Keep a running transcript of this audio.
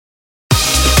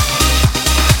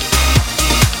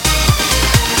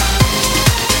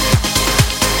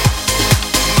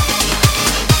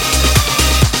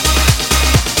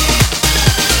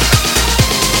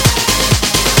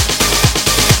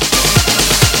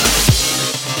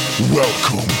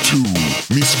Welcome to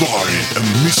Miss Varg and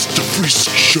Mr. Frisk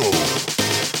Show.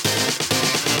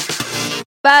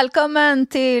 Välkommen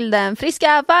till den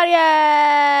friska vargen!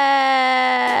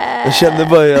 Jag kände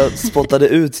bara jag spottade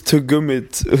ut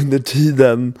tuggummit under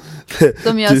tiden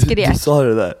Som jag skrek. Du sa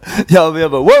det där. Ja, men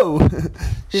jag bara wow!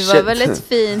 Det var väl ett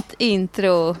fint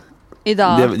intro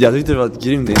idag. Jag tyckte det var ett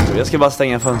grymt intro. Jag ska bara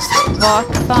stänga fönstret.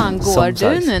 Vart fan går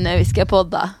du nu när vi ska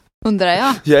podda? Undrar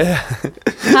jag.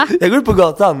 Jag går upp på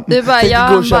gatan. Du bara, tänkte jag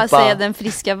gå och bara köpa. säga den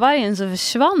friska vargen, så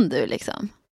försvann du liksom.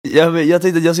 Jag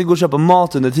tänkte att jag ska gå och köpa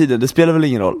mat under tiden. Det spelar väl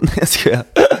ingen roll. Jag skojar.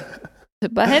 Du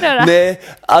bara, hej då. Nej,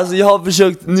 alltså jag har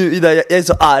försökt nu Ida, jag är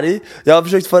så arg. Jag har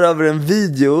försökt föra över en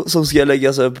video som ska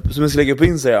läggas upp, som jag ska lägga upp på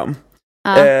Instagram.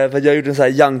 För att jag har gjort en sån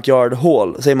här junkyard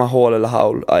haul. Säger man haul eller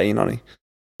haul? Ja, ingen aning.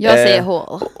 Jag säger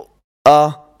hål.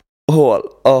 Ja, haul.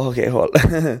 Okej, haul.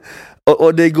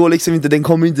 Och det går liksom inte, den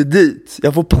kommer inte dit.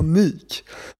 Jag får panik.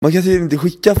 Man kan tydligen inte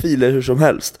skicka filer hur som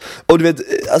helst. Och du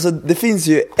vet, alltså det finns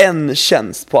ju en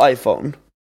tjänst på iPhone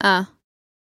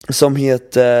som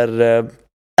heter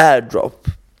AirDrop.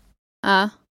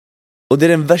 Och det är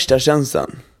den värsta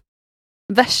tjänsten.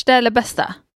 Värsta eller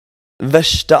bästa?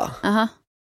 Värsta. Aha.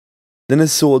 Den är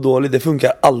så dålig, det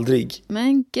funkar aldrig.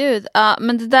 Men gud,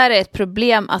 men det där är ett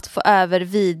problem, att få över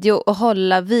video och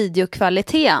hålla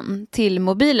videokvaliteten till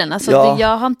mobilen. Alltså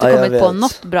jag har inte kommit på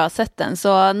något bra sätt än.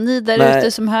 Så ni där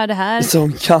ute som hör det här,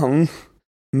 som kan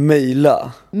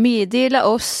meddela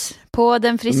oss på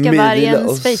den friska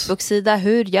vargens Facebook-sida.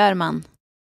 Hur gör man?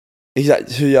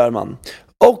 Exakt, hur gör man?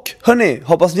 Och hörni,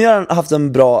 hoppas ni har haft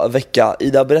en bra vecka.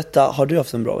 Ida, berätta, har du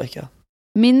haft en bra vecka?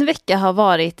 Min vecka har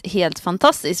varit helt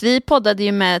fantastisk. Vi poddade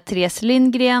ju med Therese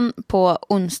Lindgren på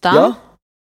onsdagen.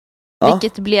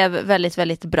 Vilket blev väldigt,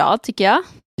 väldigt bra tycker jag.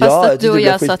 Fast att du och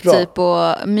jag satt typ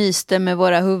och myste med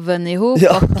våra huvuden ihop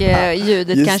och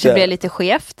ljudet kanske blev lite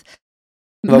skevt.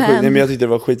 Men jag tyckte det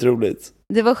var skitroligt.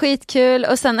 Det var skitkul,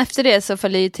 och sen efter det så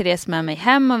följde ju Therese med mig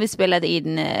hem och vi spelade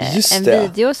in en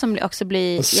video som också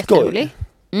blir jätterolig.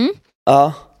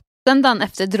 Sen dagen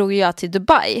efter drog jag till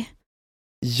Dubai.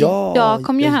 Jag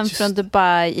kom ju hem från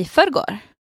Dubai i förrgår.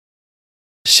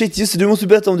 Shit, just det, du måste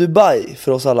berätta om Dubai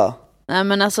för oss alla. Nej,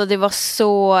 men alltså det var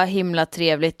så himla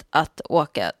trevligt att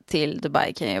åka till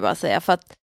Dubai, kan jag bara säga. För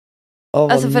att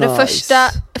alltså för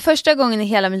det första gången i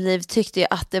hela mitt liv tyckte jag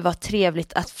att det var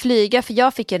trevligt att flyga. För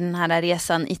jag fick ju den här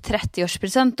resan i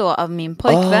 30-årspresent då av min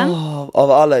pojkvän.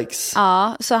 Av Alex.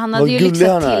 Ja, så han hade ju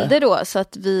lyxat till det då. Så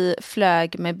att vi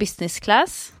flög med business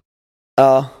class.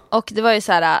 Och det var ju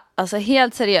så här, alltså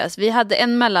helt seriöst, vi hade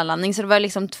en mellanlandning, så det var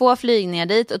liksom 2 flygningar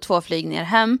dit och 2 flygningar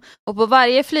hem, och på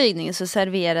varje flygning så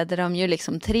serverade de ju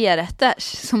liksom 3 rätter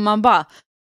som man bara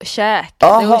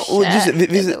käkade och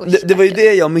det var ju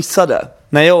det jag missade.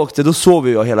 När jag åkte, då sov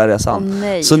jag hela resan.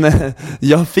 Så när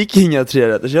jag fick inga 3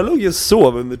 rätter, så jag låg ju och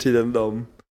sov under tiden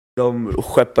de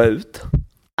skeppade ut.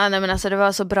 Nej, men alltså det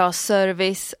var så bra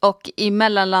service, och i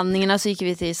mellanlandningarna så gick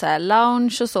vi till så här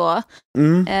lounge och så.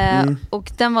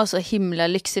 Och den var så himla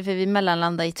lyxig, för vi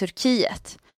mellanlandade i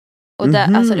Turkiet. Och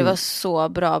där, alltså det var så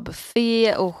bra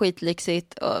buffé och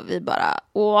skitlyxigt, och vi bara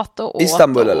åt.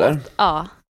 Istanbul eller? Ja.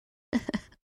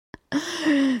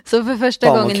 Så för första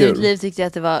gången i mitt liv tyckte jag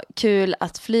att det var kul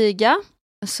att flyga.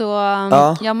 Så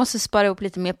jag måste spara upp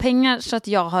lite mer pengar så att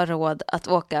jag har råd att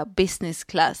åka business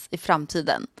class i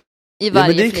framtiden. I varje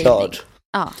men det är flygning. klart.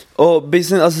 Och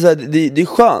business, alltså, så här, det är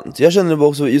skönt. Jag kände bara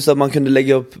också just att man kunde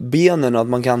lägga upp benen, och att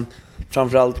man kan,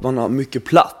 framförallt man har mycket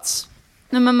plats.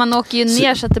 Nej, men man åker ju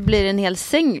ner så att det blir en hel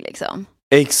säng liksom.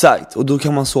 Exakt, och då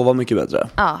kan man sova mycket bättre.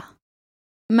 Ja.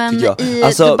 Men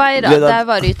i Dubai då, där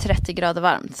var det ju 30 grader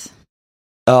varmt.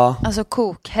 Alltså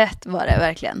kokhett var det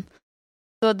verkligen.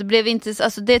 Så det blev inte,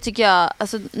 alltså det tycker jag,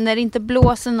 alltså när det inte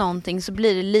blåser någonting så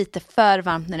blir det lite för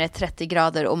varmt när det är 30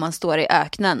 grader och man står i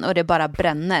öknen och det bara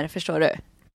bränner, förstår du?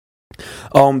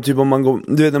 Ja, typ om man går,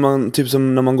 du vet när man, typ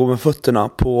som när man går med fötterna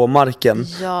på marken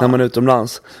när man är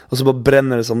utomlands, och så bara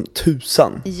bränner det som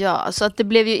tusan. Ja, så att det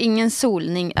blev ju ingen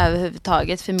solning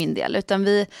överhuvudtaget för min del, utan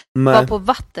vi var på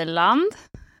Vattenland.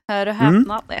 Hör du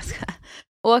häpna? Jag ska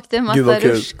åkte en massa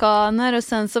rutschkanor, och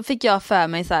sen så fick jag för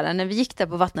mig så här, när vi gick där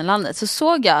på Vattenlandet så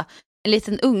såg jag en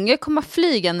liten unge komma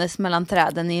flygandes mellan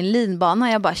träden i en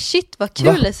linbana. Jag bara, shit vad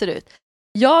kul det ser ut.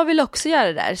 Jag vill också göra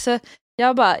det där. Så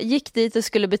jag bara gick dit och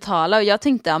skulle betala, och jag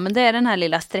tänkte, men det är den här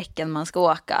lilla sträckan man ska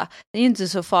åka. Det är ju inte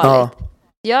så farligt.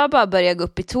 Jag bara började gå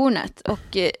upp i tornet,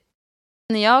 och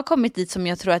när jag har kommit dit som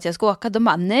jag tror att jag ska åka, de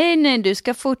bara, nej, du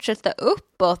ska fortsätta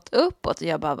uppåt. Och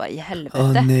jag bara, vad i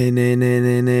helvete?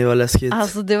 Nej, vad läskigt.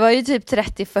 Alltså det var ju typ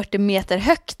 30-40 meter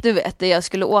högt, du vet, där jag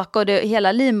skulle åka. Och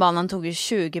hela linbanan tog ju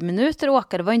 20 minuter att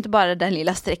åka. Det var ju inte bara den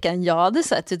lilla sträckan jag hade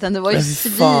sett, utan det var ju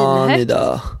svinhögt.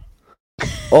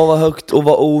 Vad högt och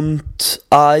vad ont.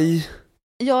 Aj.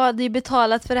 Jag hade ju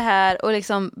betalat för det här och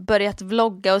liksom börjat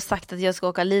vlogga och sagt att jag ska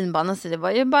åka linbanan, så det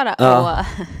var ju bara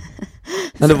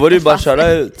Men då var det ju bara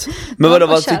köra ut. Men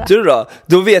vad tyckte du då?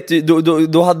 Då vet du,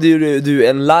 då hade ju du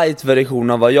en light version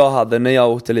av vad jag hade när jag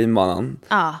åkte linbanan.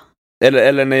 Ja.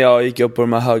 Eller när jag gick upp på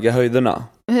de här höga höjderna.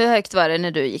 Hur högt var det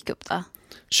när du gick upp då?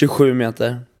 27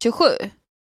 meter. 27?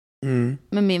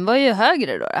 Men min var ju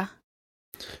högre då.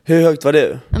 Hur högt var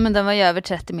det? Ja, men den var ju över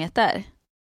 30 meter.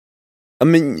 Ja,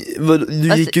 men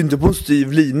du gick ju inte på en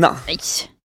styv lina.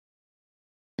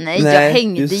 Nej, jag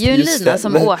hängde ju en lina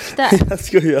som åkte. Jag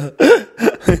skojar.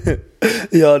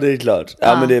 Ja, det är klart.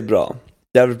 Ja, men det är bra.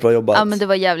 Jävligt bra jobbat. Ja, men det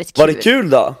var jävligt kul. Var det kul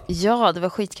då? Ja, det var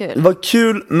skitkul. Det var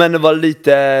kul, men det var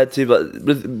lite typ,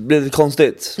 blev lite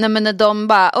konstigt. Nej, men när de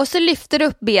bara, och så lyfter du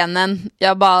upp benen.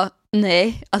 Jag bara,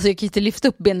 nej, alltså jag kan inte lyfta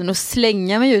upp benen och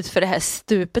slänga mig ut för det här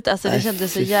stupet. Alltså det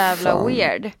kändes så jävla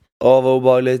weird. Vad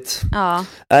obehagligt. Ja.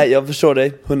 Nej, jag förstår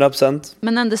dig, 100%.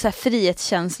 Men ändå så här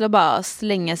frihetskänsla, bara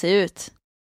slänga sig ut.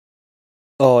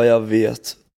 Ja, jag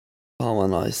vet. Fan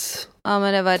vad nice. Ja,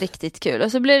 men det var riktigt kul.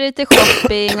 Och så blev det lite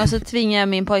shopping och så tvingade jag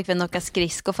min pojkvän åka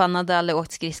skridskor, för han hade aldrig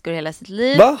åkt skridskor hela sitt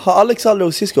liv. Va? Har Alex aldrig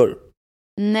åkt skridskor?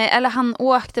 Nej, eller han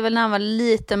åkte väl när han var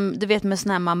liten, du vet, med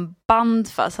sån här man band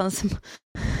fast han som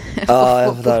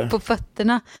på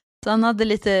fötterna. Så han hade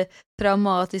lite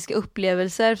traumatiska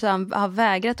upplevelser, så han har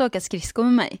vägrat åka skridskor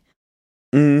med mig.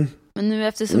 Men nu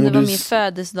eftersom det var min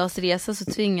födelsedagsresa så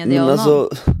tvingade jag honom.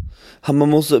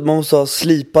 Alltså, man måste ha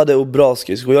slipade och bra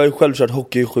skridskor. Jag har ju själv kört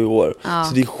hockey i 7 år.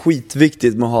 Så det är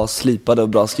skitviktigt med att ha slipade och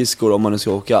bra skridskor om man nu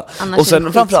ska åka. Annars och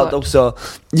sen framförallt också,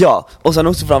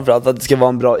 framförallt att det ska vara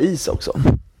en bra is också.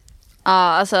 Ja,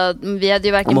 alltså vi hade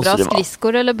ju varken bra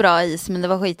skridskor eller bra is, men det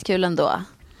var skitkul ändå.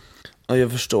 Ja,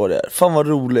 jag förstår det. Fan vad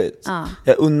roligt.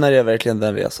 Jag unnar er verkligen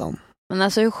den resan. Men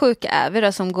alltså hur sjuka är vi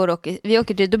då som vi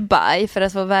åker till Dubai för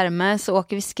att få värme, så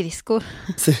åker vi skridskor.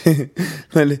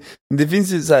 Men det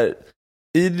finns ju så här,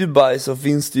 i Dubai så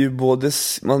finns det ju både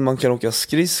man kan åka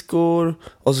skridskor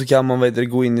och så kan man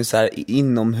gå in i så här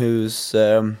inomhus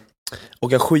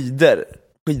åka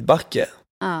skidbacke.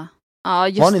 Ja,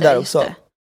 just var ni där också? Det.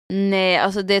 Nej,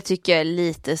 alltså det tycker jag är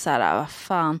lite så här, vad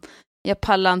fan. Jag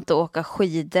pallar inte åka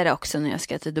skidor också när jag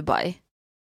ska till Dubai.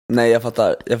 Nej, jag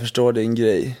fattar. Jag förstår din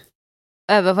grej.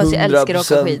 Även fast jag älskar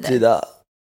att åka skidor. Tida.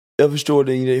 Jag förstår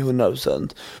din grej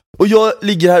 100%. Och jag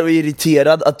ligger här och är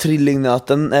irriterad att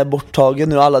trillingnöten är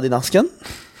borttagen ur Aladdin-asken.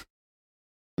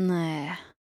 Nej.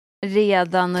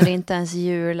 Redan och det är inte ens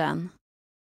julen.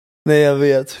 Nej, jag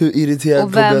vet. Hur irriterad.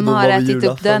 Och vem har ätit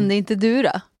upp den? Det är inte du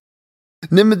då?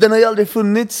 Nej, men den har ju aldrig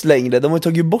funnits längre. De har ju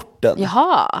tagit bort den.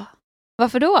 Jaha.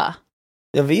 Varför då?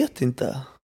 Jag vet inte.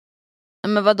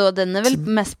 Men vadå, den är väl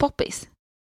mest poppis?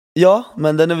 Ja,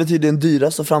 men den är väl tydligen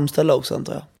dyrast att framställa också,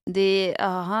 antar jag. Det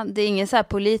är inga så här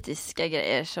politiska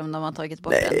grejer som de har tagit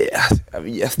bort. Nej, jag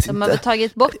vet inte. De har väl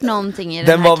tagit bort någonting i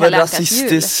den här var väl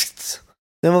rasistisk.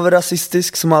 Den var väl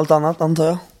rasistisk som allt annat, antar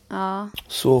jag. Ja.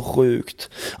 Så sjukt.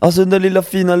 Alltså den där lilla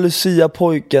fina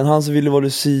Lucia-pojken, han som ville vara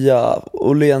Lucia,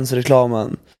 Åhléns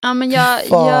reklamen. Ja, men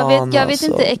jag vet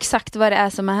inte exakt vad det är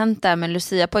som har hänt där med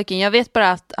Lucia-pojken. Jag vet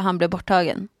bara att han blev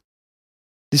borttagen.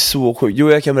 Det är så sjukt.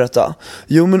 Jo, jag kan berätta.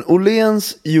 Jo, men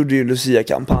Åhléns gjorde ju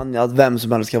Lucia-kampanj att vem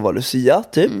som helst ska vara Lucia,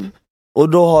 typ. Och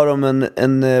då har de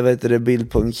en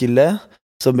bild på en kille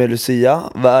som är Lucia,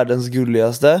 världens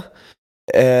gulligaste.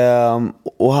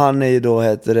 Och han är ju då,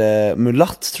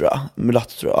 mulatt tror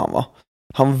jag han var.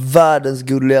 Han var världens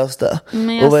gulligaste.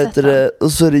 Och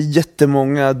och så är det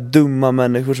jättemånga dumma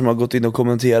människor som har gått in och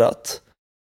kommenterat.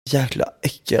 Jäkla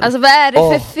äckel. Alltså vad är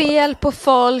det för fel på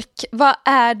folk? Vad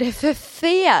är det för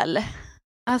fel?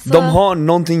 Alltså... De har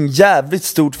någonting jävligt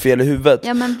stort fel i huvudet.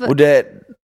 Ja, men...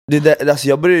 Och alltså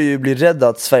jag börjar ju bli rädd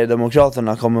att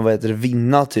Sverigedemokraterna kommer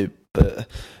vinna typ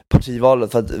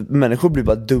partivalet, för att människor blir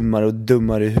bara dummare och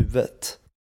dummare i huvudet.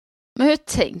 Men hur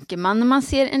tänker man när man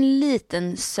ser en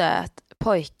liten söt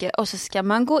pojke och så ska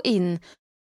man gå in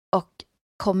och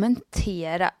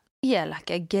kommentera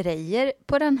elaka grejer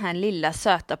på den här lilla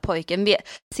söta pojken?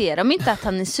 Ser de inte att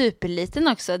han är superliten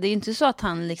också? Det är ju inte så att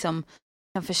han liksom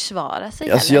kan försvara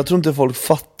sig. Alltså jag tror inte folk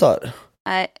fattar.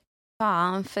 Nej,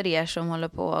 fan för er som håller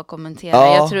på att kommentera.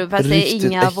 Ja, jag tror att det är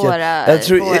inga av våra jag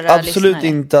tror våra absolut lyssnare.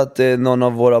 Inte att det är någon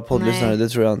av våra poddlyssnare, det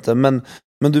tror jag inte. Men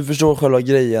du förstår själva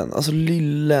grejen. Alltså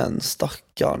lillen,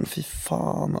 stackarn, fy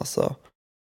fan alltså.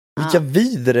 Vilka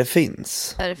vider det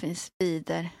finns. Ja, det finns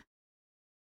vider.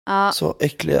 Ja. Så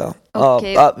äckliga.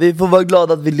 Okay. Ja, vi får vara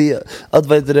glada att vi lever. Att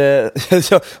vad heter det?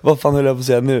 Vad fan höll jag på att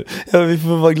säga nu? Ja, vi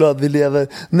får vara glada att vi lever.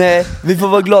 Nej, vi får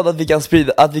vara glada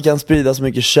att vi kan sprida så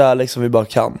mycket kärlek som vi bara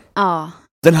kan. Ja.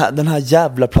 Den här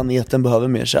jävla planeten behöver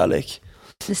mer kärlek.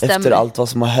 Det stämmer. Efter allt vad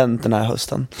som har hänt den här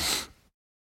hösten.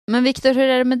 Men Victor, hur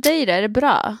är det med dig då? Är det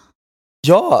bra?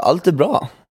 Ja, allt är bra.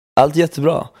 Allt är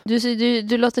jättebra.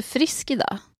 Du låter frisk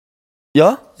idag.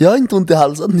 Ja, jag har inte ont i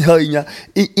halsen. Jag har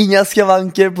inga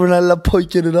skavanker på den här lilla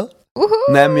pojken idag.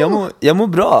 Nej, men jag mår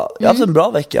bra. Jag har haft en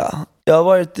bra vecka. Jag har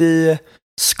varit i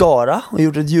Skara och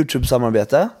gjort ett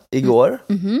YouTube-samarbete igår.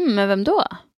 Med vem då?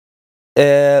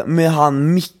 Med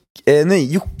han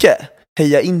Jocke.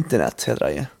 Heja internet heter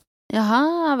han ju.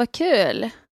 Jaha, vad kul.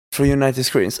 Från United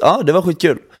Screens. Ja, det var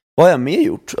skitkul. Vad har jag mer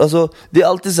gjort? Alltså, det är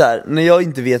alltid så här, när jag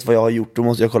inte vet vad jag har gjort, då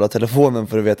måste jag kolla telefonen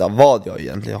för att veta vad jag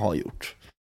egentligen har gjort.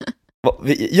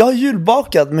 Jag har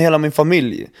julbakat med hela min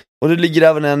familj. Och det ligger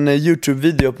även en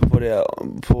YouTube-video uppe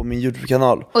på min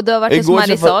YouTube-kanal. Och du har varit hos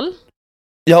Marisol?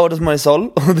 Jag har varit hos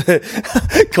Marisol.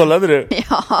 Kollade du?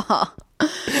 Ja.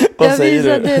 Vad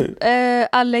säger du?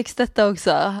 Alex detta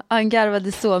också. Han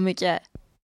garvade så mycket.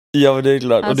 Ja, men det är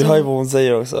klart. Och det har ju vad hon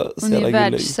säger också. Hon är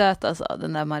världssöt alltså,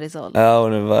 den där Marisol. Ja,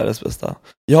 hon är världens bästa.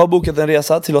 Jag har bokat en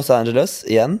resa till Los Angeles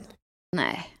igen.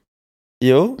 Nej.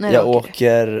 Jo, jag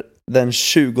åker den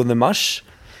 20 mars.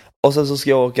 Och sen så ska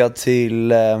jag åka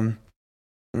till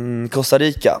Costa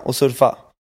Rica och surfa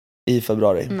i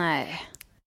februari. Nej.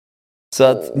 Så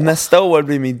att nästa år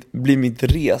blir mitt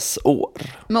resår.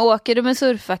 Men åker du med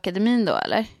surfakademin då,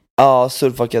 eller? Ja,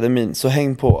 surfakademin. Så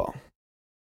häng på.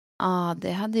 Ja,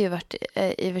 det hade ju varit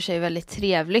i och för sig väldigt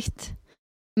trevligt.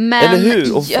 Men eller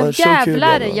hur? Och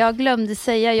jävlar, jag glömde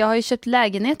säga, jag har ju köpt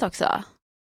lägenhet också.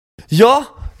 Ja,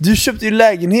 du köpte ju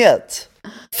lägenhet.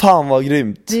 Fan vad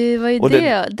grymt. Det var ju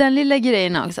den lilla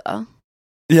grejen också.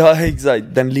 Ja, exakt,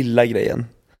 den lilla grejen.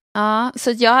 Ja,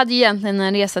 så jag hade egentligen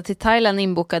en resa till Thailand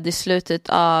inbokad i slutet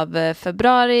av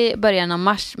februari, början av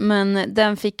mars. Men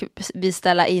den fick vi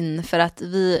ställa in för att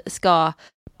vi ska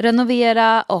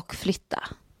renovera och flytta.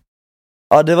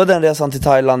 Ja, det var den resan till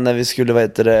Thailand när vi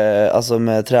skulle, alltså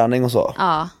med träning och så.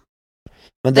 Ja.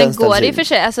 Men den går i och för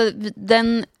sig, alltså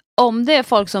om det är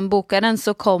folk som bokar den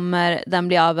så kommer den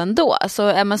bli av ändå. Så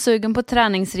är man sugen på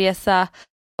träningsresa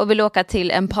och vill åka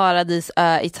till en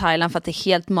paradisö i Thailand för att det är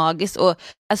helt magiskt. Och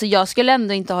alltså jag skulle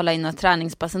ändå inte hålla in några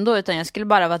träningspass ändå, utan jag skulle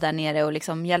bara vara där nere och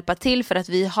liksom hjälpa till, för att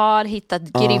vi har hittat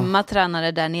grymma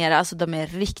tränare där nere. Alltså de är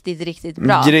riktigt, riktigt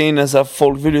bra. Grejen är så här,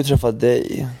 folk vill ju träffa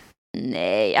dig.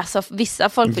 Nej, alltså vissa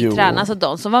folk vill träna, alltså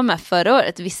de som var med förra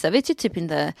året, vissa vet ju typ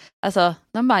inte, alltså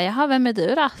de bara, jaha, vem är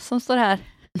du då som står här?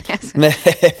 Nej,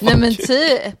 men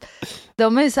typ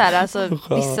de är ju så här, alltså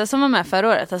vissa som var med förra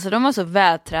året, alltså de var så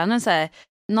vältränade så här.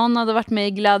 Någon hade varit med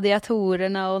i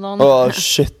Gladiatorerna och någon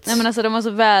shit. Nej men alltså de var så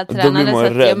vältränade så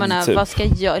att jag menar, typ. Vad ska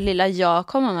jag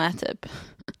komma med typ?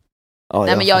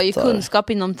 Nej men jag har ju kunskap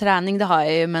inom träning, det har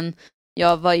jag ju, men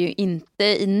jag var ju inte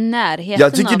i närheten.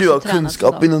 Jag tycker du har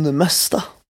kunskap inom det mesta.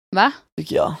 Va?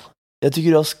 Tycker jag. Jag tycker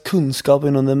du har kunskap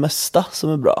inom det mesta som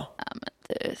är bra. Ja men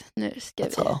du,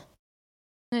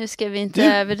 nu ska vi inte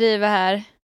överdriva här.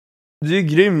 Du är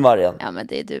grym, Marian. Ja men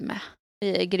det är du med.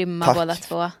 Vi är grymma. Tack. Båda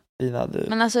två. Fina, du.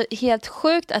 Men alltså helt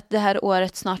sjukt att det här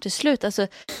året snart är slut. Alltså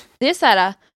det är så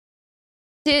här.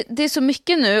 Det är så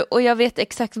mycket nu och jag vet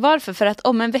exakt varför. För att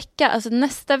om en vecka, alltså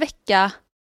nästa vecka,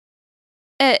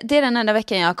 det är den enda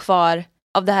veckan jag har kvar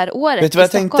av det här året. Vet du vad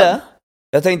jag tänkte?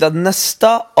 Jag tänkte att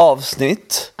nästa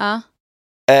avsnitt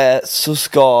så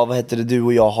ska, du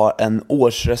och jag ha en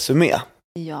årsresumé.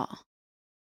 Ja.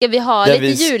 Ska vi ha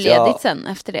lite julledigt sen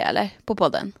efter det, eller? På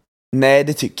podden? Nej,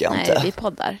 det tycker jag inte. Nej, vi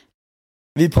poddar.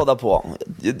 Vi poddar på.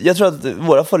 Jag tror att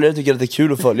våra följare tycker att det är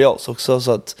kul att följa oss också,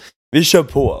 så att vi kör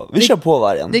på. Vi kör på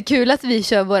vargen. Det är kul att vi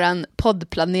kör våran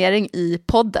poddplanering i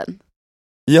podden.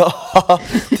 Ja,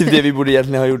 typ det vi borde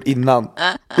egentligen ha gjort innan.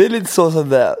 Det är lite så som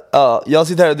det är. Ja, jag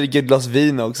sitter här och dricker ett glas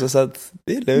vin också, så att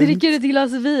det är lugnt. Dricker du ett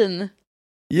glas vin?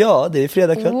 Ja, det är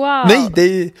fredagkväll. Wow. Nej, det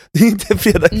är inte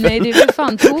fredagkväll. Nej, det är väl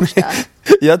fan torsdag.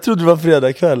 Jag trodde det var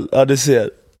fredagkväll. Ja, du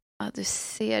ser. Ja, du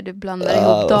ser, du blandar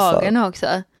ihop dagarna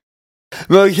också.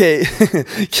 Men okej,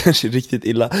 kanske riktigt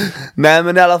illa. Nej,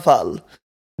 men i alla fall.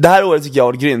 Det här året tycker jag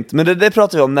var grymt. Men det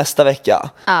pratar vi om nästa vecka.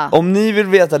 Om ni vill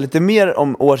veta lite mer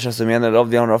om årsresumén, eller om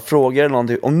ni har några frågor eller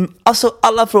någonting, alltså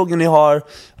alla frågor ni har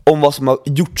om vad som har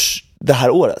gjorts det här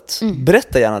året,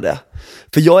 berätta gärna det.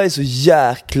 För jag är så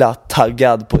jäkla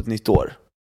taggad på ett nytt år.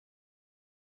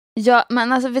 Ja,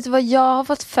 men alltså vet du vad jag har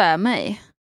fått för mig?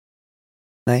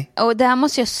 Nej. Och det här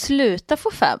måste jag sluta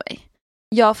få för mig.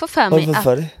 Jag får för mig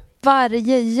att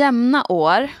varje jämna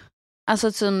år,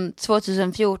 alltså som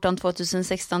 2014,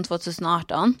 2016,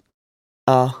 2018.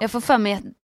 Jag får för mig att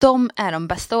de är de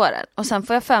bästa åren. Och sen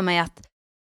får jag för mig att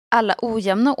alla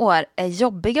ojämna år är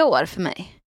jobbiga år för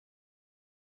mig.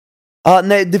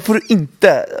 Nej, det får du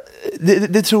inte.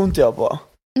 Det tror inte jag på.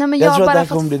 Nej, men jag har bara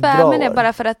fått för mig det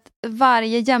bara för att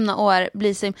varje jämna år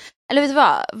blir så... Eller vet du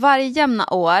vad? Varje jämna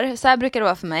år, så här brukar det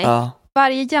vara för mig.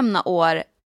 Varje jämna år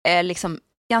är liksom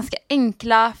ganska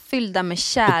enkla, fyllda med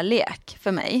kärlek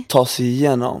för mig. Ta sig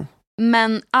igenom.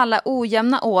 Men alla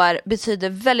ojämna år betyder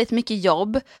väldigt mycket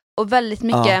jobb och väldigt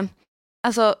mycket...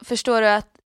 Alltså, förstår du att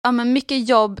men mycket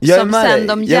jobb som sen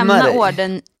de jämna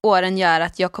åren gör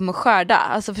att jag kommer skörda.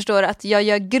 Alltså förstår du att jag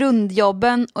gör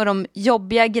grundjobben och de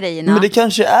jobbiga grejerna. Men det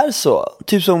kanske är så.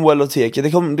 Typ som Welloteket.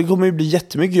 Det kommer ju bli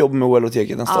jättemycket jobb med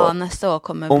Welloteket nästa år. Ja, nästa år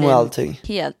kommer bli allting.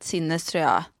 Helt sinnes tror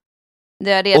jag.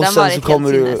 Det har redan varit helt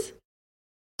sinnes.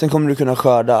 Sen kommer du kunna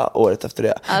skörda året efter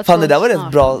det. Fan, det där var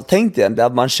rätt bra tänkt igen.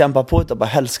 Att man kämpar på ett bara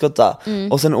helskotta.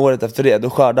 Och sen året efter det, då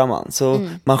skördar man. Så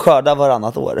man skördar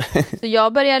varannat år. Så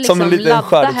jag börjar liksom som en liten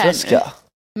ladda här nu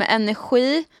med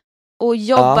energi och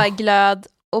jobba glöd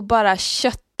och bara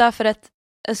kötta. För att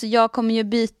alltså, jag kommer ju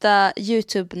byta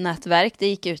YouTube-nätverk. Det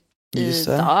gick ut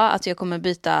idag att jag kommer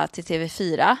byta till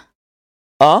TV4.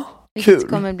 Ja, kul. Det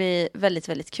kommer bli väldigt,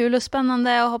 väldigt kul och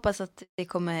spännande. Och hoppas att det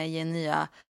kommer ge nya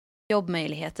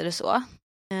jobbmöjligheter och så.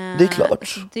 Det är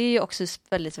klart. Det är ju också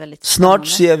väldigt, väldigt spännande. Snart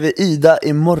ser vi Ida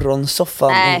i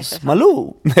morgonsoffan hos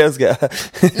Malou. Nej, jag ska.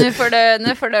 Nu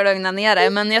får du lugna ner dig.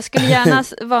 Men jag skulle gärna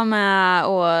vara med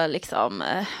och liksom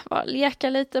leka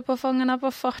lite på Fångarna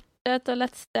på fortet och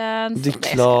Let's Dance. Det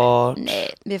är klart.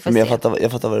 Nej, vi får se.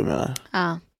 Jag fattar vad du menar.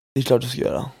 Ja. Det är klart du ska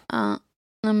göra. Ja.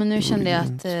 Nej, men nu kände jag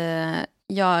att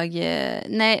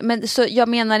jag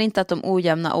menar inte att de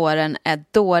ojämna åren är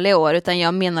dåliga år, utan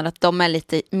jag menar att de är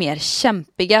lite mer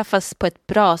kämpiga fast på ett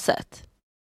bra sätt.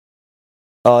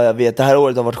 Ja, jag vet. Det här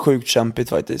året har varit sjukt kämpigt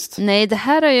faktiskt. Nej, det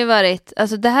här har ju varit...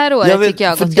 Alltså det här året tycker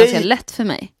jag har gått ganska lätt för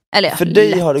mig. Eller, för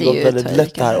dig har det gått väldigt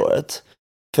lätt det här året.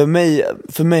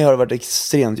 För mig har det varit ett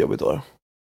extremt jobbigt år.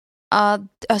 Ja, alltså,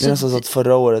 det är nästan så att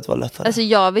förra året var lättare. Alltså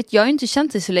jag har ju inte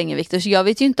känt det så länge, Victor, så jag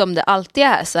vet ju inte om det alltid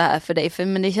är så här för dig,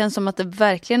 men det känns som att det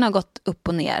verkligen har gått upp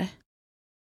och ner.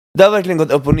 Det har verkligen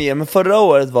gått upp och ner, men förra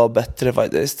året var bättre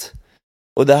faktiskt.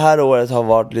 Och det här året har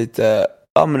varit lite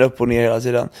upp och ner hela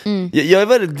tiden. Jag är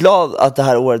väldigt glad att det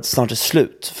här året snart är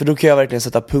slut, för då kan jag verkligen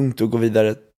sätta punkt och gå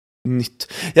vidare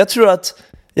nytt.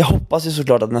 Jag hoppas ju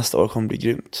såklart att nästa år kommer bli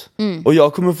grymt. Och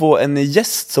jag kommer få en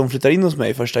gäst som flyttar in hos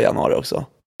mig 1 januari också.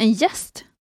 En gäst?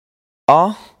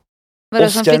 Ja. Vadå,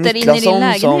 som flyttar in i din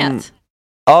lägenhet?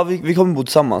 Ja, vi kommer bo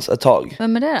tillsammans ett tag.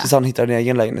 Vem är det då? Tills han hittar en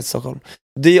egen lägenhet i Stockholm.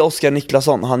 Det är Oskar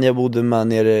Niklasson, han jag bodde med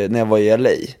när jag var i LA.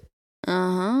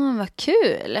 Aha, vad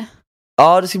kul.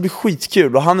 Ja, det ska bli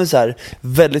skitkul. Och han är så här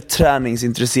väldigt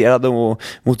träningsintresserad och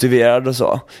motiverad och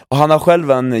så. Och han har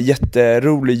själv en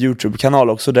jätterolig YouTube-kanal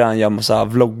också, där han gör massa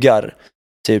vloggar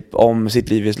typ om sitt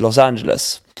liv i Los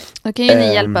Angeles. Då kan ju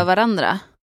ni hjälpa varandra.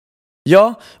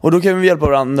 Ja, och då kan vi hjälpa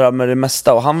varandra med det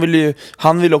mesta. Och han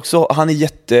är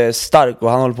jättestark och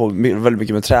han håller på väldigt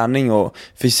mycket med träning och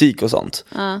fysik och sånt.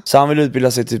 Så han vill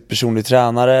utbilda sig till personlig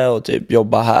tränare och typ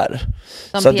jobba här.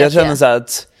 Så att jag känner så här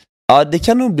att det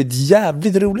kan nog bli ett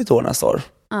jävligt roligt år nästa år.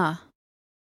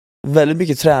 Väldigt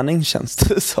mycket träning känns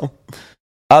det som.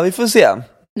 Ja, vi får se.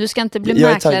 Du ska inte bli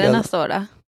mäklare nästa år då?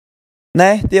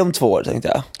 Nej, det är om 2 år tänkte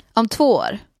jag. Om 2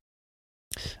 år?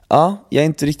 Ja, jag är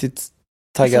inte riktigt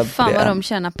taggad alltså, fan på det. Vad de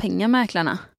tjänar pengar,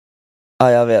 mäklarna.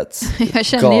 Ja, jag vet. Jag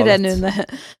känner ju det nu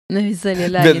när vi säljer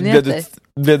lägenheter.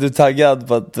 Blev du taggad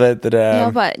på att, vad heter det?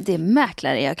 Jag bara, det är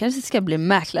mäklare. Jag kanske ska bli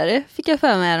mäklare, fick jag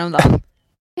för mig häromdagen.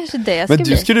 Kanske det jag ska men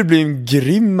du skulle bli en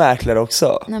grym mäklare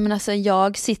också. Nej, men alltså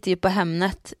jag sitter ju på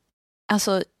Hemnet.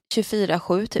 Alltså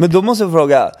 24/7 typ. Men då måste jag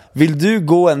fråga, vill du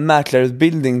gå en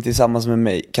mäklarutbildning tillsammans med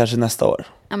mig kanske nästa år?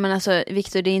 Ja, men alltså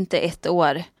Victor, det är inte 1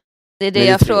 år. Det är det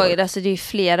jag frågade, alltså det är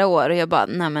flera år. Och jag bara,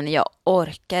 nej men jag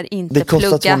orkar inte plugga. Det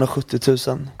kostar 270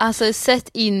 000. Alltså sätt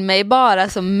in mig bara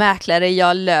som mäklare,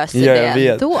 jag löser det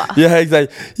ändå. Ja,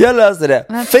 exakt. Jag löser det.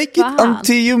 Men fake it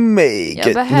until you make it.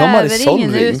 Jag behöver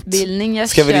ingen utbildning, jag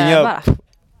ska vi ringa bara. Upp?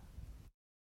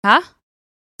 Ha?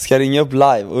 Ska jag ringa upp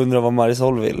live och undra vad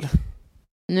Marisol vill?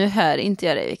 Nu hör inte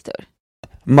jag dig, Victor.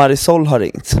 Marisol har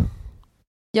ringt.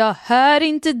 Jag hör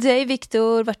inte dig,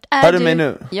 Victor. Vart är du? Hör du mig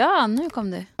nu? Ja, nu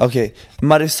kom du. Okej,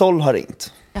 Marisol har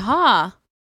ringt. Jaha.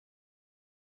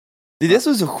 Det är det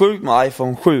som är så sjukt med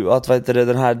iPhone 7, att den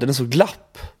är så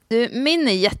glapp. Du, min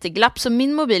är jätteglapp, så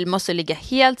min mobil måste ligga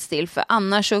helt still, för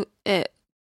annars så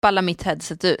ballar mitt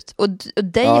headset ut. Och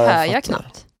dig hör jag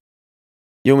knappt.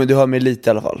 Jo, men du hör mig lite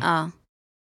i alla fall. Ja.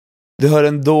 Du hör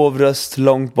en dov röst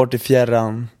långt bort i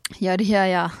fjärran. Ja, det gör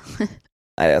jag.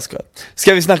 Nej, jag skojar.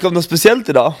 Ska vi snacka om något speciellt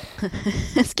idag?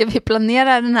 Ska vi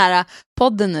planera den här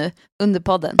podden nu, under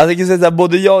podden? Alltså, jag kan säga att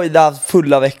både jag och Ida har haft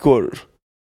fulla veckor.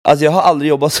 Alltså jag har aldrig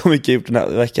jobbat så mycket gjort den här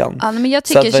veckan. Ja, men jag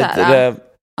tycker så här.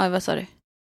 Oj, vad sa du?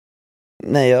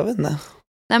 Nej, jag vet inte.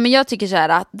 Nej, men jag tycker så här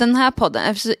att den här podden,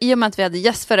 eftersom, i och med att vi hade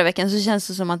gäst förra veckan, så känns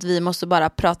det som att vi måste bara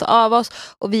prata av oss.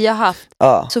 Och vi har haft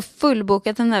så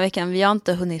fullbokat den här veckan, vi har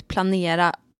inte hunnit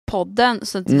planera podden.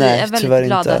 Så att vi är väldigt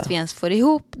glada att vi ens får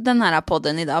ihop den här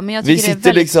podden idag. Men jag tycker det är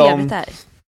väldigt trevligt här.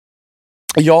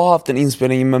 Jag har haft en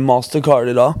inspelning med Mastercard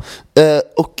idag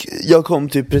och jag kom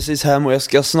typ precis hem och jag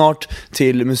ska snart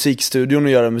till musikstudion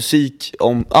och göra musik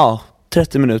om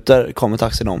 30 minuter kommer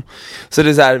taxin om. Så det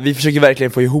är så här, vi försöker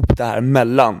verkligen få ihop det här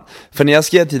mellan. För när jag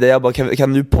skrev till dig, jag bara,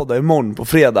 kan du podda imorgon på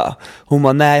fredag? Hon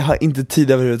bara, nej jag har inte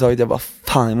tid överhuvudtaget. Jag bara,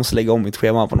 fan jag måste lägga om mitt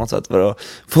schema på något sätt för att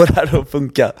få det här att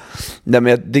funka. Nej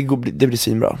men det blir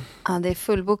svinbra. Ja, det är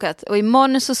fullbokat. Och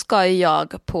imorgon så ska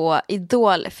jag på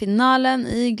Idol-finalen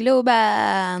i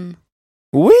Globen.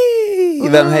 Wee!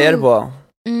 Vem hejar du på?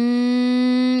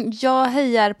 Jag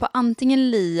hejar på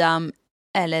antingen Liam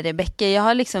eller Rebecca. Jag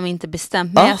har liksom inte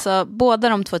bestämt mig. Alltså, båda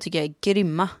de två tycker jag är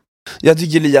grymma. Jag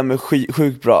tycker Liam är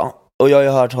sjukt bra. Och jag har ju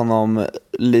hört honom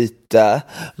lite.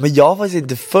 Men jag har faktiskt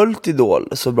inte följt Idol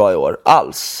så bra i år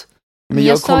alls. Men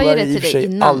jag kollar i och för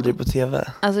sig aldrig på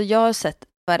tv. Alltså jag har sett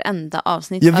varenda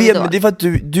avsnitt. Jag vet, men det är för att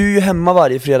du är ju hemma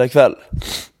varje fredagkväll.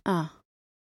 Ja,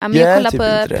 men jag kollar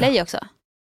typ på Play också.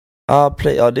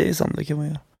 Play, det är sant, det kan man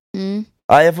göra.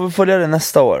 Jag får följa det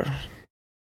nästa år.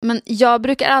 Men jag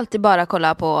brukar alltid bara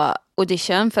kolla på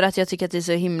audition för att jag tycker att det är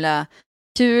så himla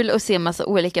kul att se massa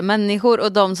olika människor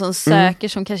och de som söker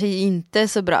som kanske inte är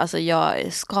så bra. Alltså jag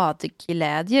är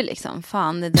skadeglädje liksom.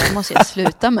 Fan, det där måste jag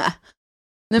sluta med.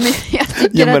 Nej, men jag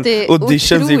tycker att det är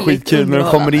auditions är skitkul när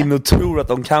de kommer in och tror att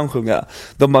de kan sjunga.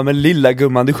 De bara, men lilla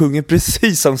gumman, du sjunger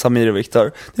precis som Samir och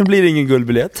Viktor. Det blir ingen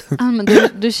guldbiljett. Ja, men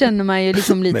du känner man ju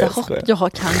liksom lite hopp.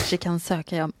 Jag kanske kan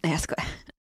söka. Nej, jag skojar.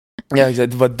 Ja,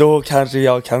 exakt. Då kanske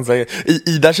jag kan säga.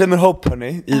 Ida känner hopp,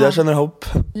 hörni. Ida känner hopp.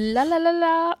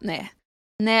 La.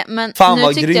 Nej, men fan, nu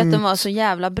tyckte grymt. jag att de var så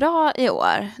jävla bra i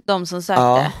år, de som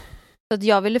sökte. Så att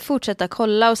jag ville fortsätta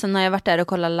kolla och sen har jag varit där och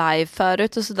kollat live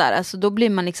förut och sådär. Alltså då blir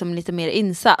man liksom lite mer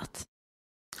insatt.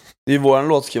 Det är våran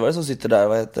låtskrivare som sitter där,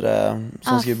 vad heter det?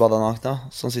 Som skriver Bada nakna,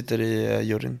 som sitter i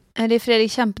juryn. Det är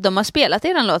Fredrik Kempe, de har spelat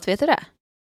eran låt, vet du det?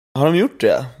 Har de gjort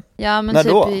det? Ja, men när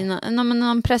typ då? i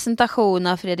någon presentation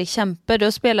av Fredrik Kempe,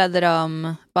 då spelade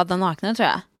de Bada nakna, tror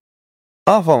jag.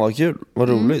 Fan vad kul, vad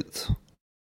roligt.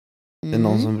 Det är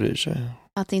någon som bryr sig.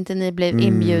 Att inte ni blev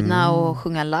inbjudna och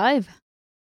sjunga live.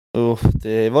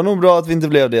 Det var nog bra att vi inte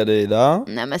blev det, Ida.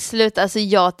 Nej men sluta, alltså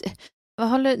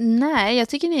nej, jag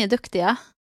tycker ni är duktiga.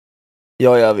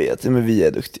 Ja, jag vet, men vi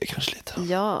är duktiga kanske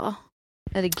lite. Ja,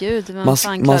 herregud, man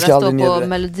klarar att stå på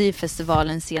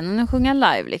Melodifestivalen-scenen och sjunga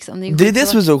live liksom. Det är det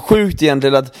som är så sjukt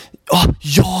egentligen, att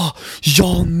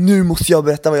nu måste jag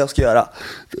berätta vad jag ska göra.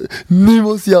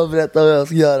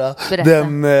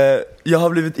 Jag har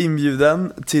blivit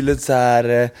inbjuden till ett så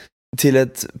här till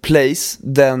ett place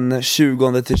den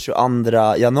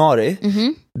 20-22 januari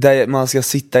där man ska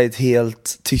sitta i ett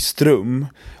helt tyst rum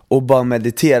och bara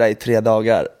meditera i 3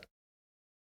 dagar.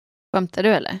 Skämtar du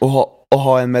eller? Och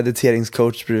ha en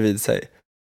mediteringscoach bredvid sig.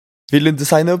 Vill du inte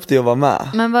signa upp det och vara med?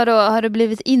 Men vadå, har du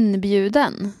blivit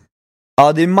inbjuden?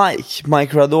 Ja, det är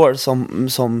Mike Rador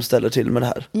som ställer till med det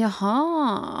här.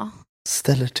 Jaha.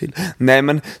 Ställer till. Nej,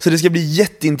 men så det ska bli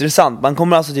jätteintressant. Man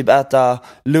kommer alltså typ äta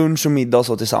lunch och middag och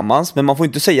så tillsammans, men man får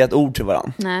inte säga ett ord till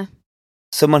varandra. Nej.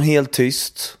 Så är man helt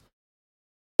tyst.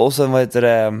 Och sen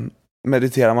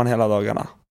mediterar man hela dagarna.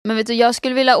 Men vet du, jag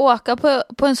skulle vilja åka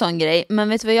på en sån grej, men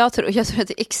vet du vad jag tror? Jag tror att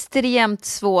det är extremt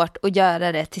svårt att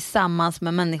göra det tillsammans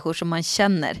med människor som man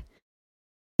känner.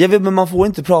 Jag vet, men man får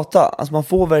inte prata. Alltså man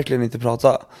får verkligen inte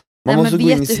prata. Man måste gå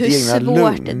in i sitt egna lugn.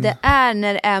 Vet du hur svårt det är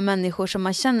när det är människor som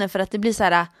man känner, för att det blir så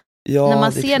här, när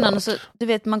man ser någon och så, du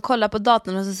vet, man kollar på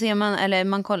datorn och så ser man, eller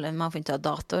man får inte ha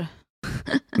dator.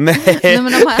 Nej. Nej,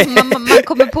 men man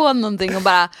kommer på någonting och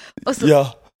bara, och så,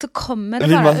 så kommer det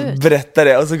bara ut. Berätta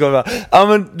det och så kommer jag,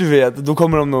 men du vet, då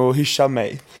kommer de nog hyscha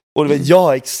mig. Och du vet, jag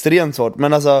har extremt svårt.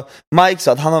 Men alltså, Mike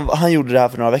sa att han gjorde det här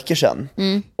för några veckor sedan.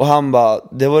 Och han bara,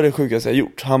 det var det sjukaste jag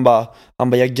gjort. Han bara,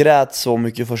 jag grät så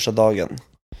mycket första dagen.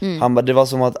 Han bara, det var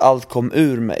som att allt kom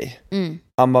ur mig.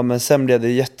 Han bara, men sen blev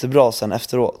det jättebra sen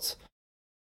efteråt.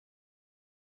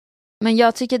 Men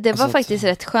jag tycker det var faktiskt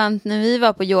rätt skönt. När vi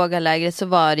var på yogalägret så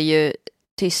var det ju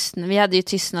vi hade ju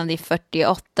tystnad i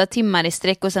 48 timmar i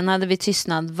sträck. Och sen hade vi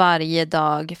tystnad varje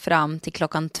dag fram till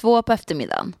 2:00 på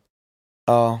eftermiddagen.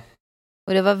 Ja.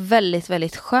 Och det var väldigt,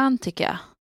 väldigt skönt tycker jag.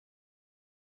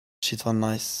 Shit vad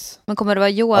nice. Men kommer det vara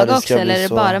yoga också eller är det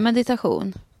bara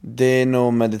meditation? Det är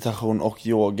nog meditation och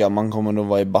yoga. Man kommer nog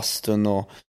vara i bastun och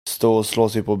stå och slå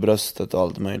sig på bröstet och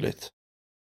allt möjligt.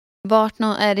 Vart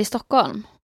är det i Stockholm?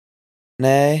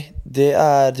 Nej, det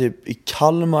är typ i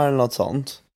Kalmar eller något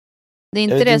sånt. Det är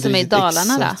inte det som är i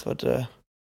Dalarna då?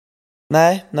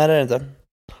 Nej, det är det inte.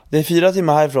 Det är 4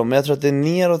 timmar härifrån, men jag tror att det är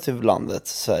neråt till landet,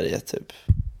 Sverige typ.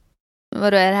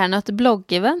 Vadå, är det här något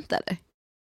bloggevent eller?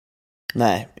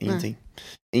 Nej, ingenting.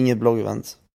 Inget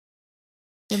bloggevent.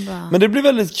 Bara... Men det blir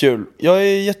väldigt kul. Jag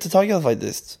är jättetaggad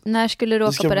faktiskt. När skulle du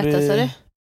åka på detta, sa du?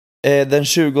 Den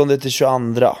 20 till 22.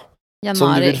 Januari. Så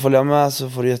om du vill följa med så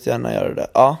får du jättegärna göra det.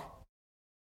 Ja.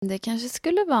 Det kanske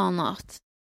skulle vara något.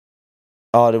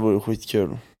 Ja, det vore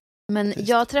skitkul. Men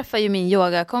jag träffade ju min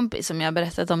yogakompis som jag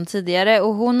berättat om tidigare.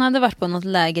 Och hon hade varit på något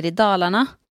läger i Dalarna.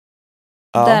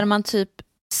 Ja. Där man typ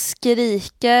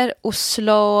skriker och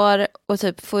slår och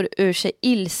typ får ur sig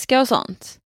ilska och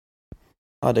sånt.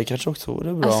 Ja, det kanske också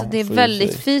vore bra. Alltså det är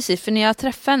väldigt fysiskt. För när jag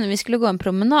träffade henne, vi skulle gå en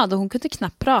promenad och hon kunde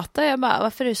knappt prata. Jag bara,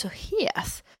 varför är du så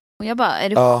hes? Och jag bara, är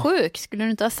du sjuk? Skulle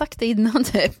du inte ha sagt det innan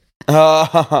typ?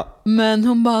 Men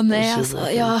hon bara, nej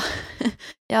alltså, jag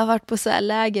har varit på så här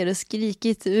läger och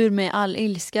skrikit ur mig all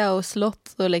ilska och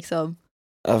slått och liksom.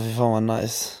 Ja, fy fan vad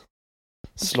nice.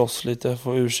 Slåss lite,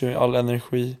 få ur sig all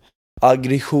energi.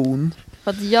 Aggression.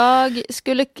 För att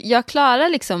jag klarar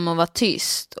liksom att vara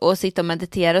tyst och sitta och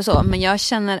meditera och så, men jag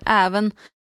känner även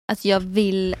att jag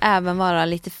vill även vara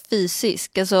lite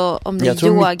fysisk. Alltså om det är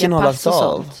yogapass och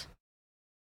sånt.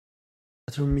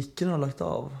 Jag tror micken har lagt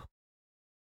av.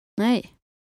 Nej,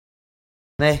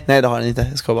 det har den inte.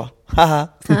 Jag ska bara. Haha.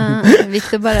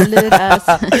 Victor bara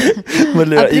luras. Man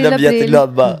lurar. Ida blir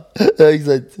jätteglad bara.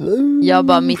 Exakt. Jag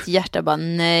bara, mitt hjärta bara,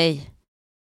 nej.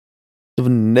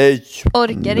 Nej.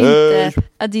 Orkar inte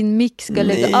att din mick ska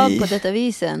lägga av på detta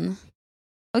visen.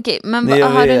 Okej, men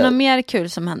har du något mer kul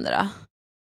som händer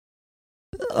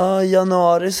då?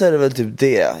 Januari så är det väl typ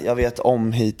det jag vet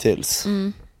om hittills.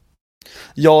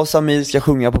 Jag och Samir ska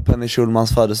sjunga på Penny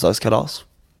Schulmans födelsedagskalas.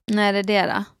 När är det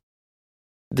då?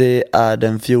 Det är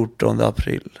den 14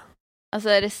 april. Alltså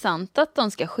är det sant att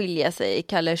de ska skilja sig,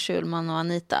 Kalle Schulman och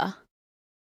Anita?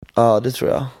 Ja, det tror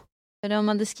jag. För de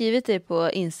hade skrivit det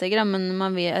på Instagram, men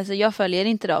man vet, alltså jag följer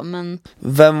inte dem, men...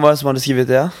 Vem var det som hade skrivit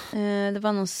det? Det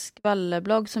var någon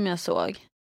skvallerblogg som jag såg.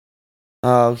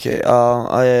 Okej.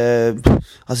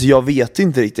 Alltså jag vet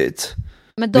inte riktigt.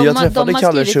 Men de har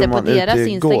skrivit det på deras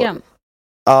Instagram.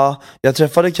 Ja, jag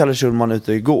träffade Kalle Schulman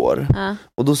ute igår.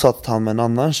 Och då satt han med en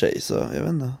annan tjej, så jag vet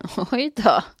inte. Oj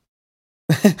då.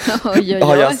 Oj.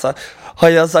 Har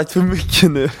jag sagt för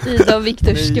mycket nu? Ida och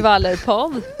Viktors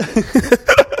skvallerpodd.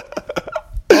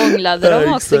 Ånglade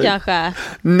de också kanske?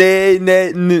 Nej,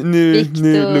 nu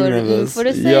Viktor, får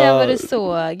du säga vad du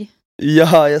såg?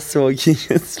 Ja, jag såg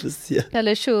inget speciellt.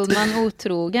 Kalle Schulman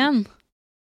otrogen?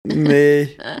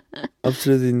 Nej,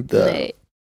 absolut inte. Nej.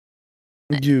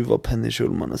 Gud vad Penny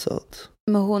Schulman är söt.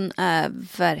 Men hon är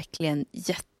verkligen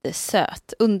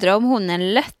jättesöt. Undrar om hon är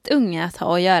en lätt unge att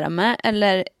ha att göra med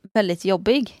eller väldigt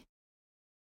jobbig.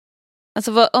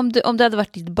 Alltså om du hade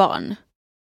varit ditt barn.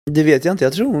 Det vet jag inte,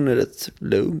 jag tror hon är rätt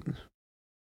lugn.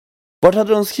 Vart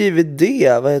hade de skrivit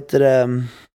det? Vad heter det?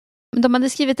 De hade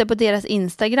skrivit det på deras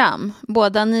Instagram.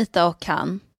 Både Anita och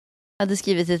han hade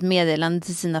skrivit ett meddelande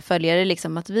till sina följare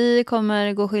liksom att vi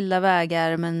kommer gå skilda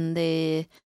vägar, men det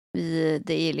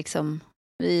är liksom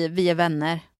vi är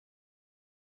vänner.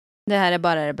 Det här är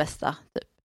bara det bästa typ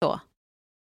så.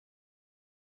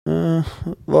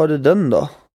 Var det den då?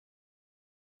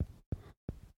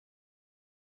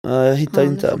 Jag hittar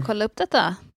inte. Du får kolla upp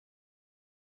detta.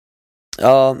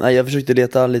 Ja, nej, jag försökte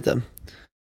leta lite.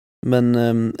 Men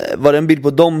var det en bild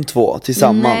på de två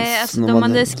tillsammans? Nej, alltså de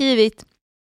hade skrivit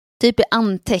typ i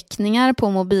anteckningar på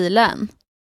mobilen.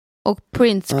 Och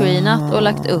printscreenat och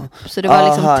lagt upp. Så det var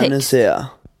liksom här, text. Nu ser jag.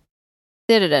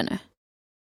 Ser du det nu?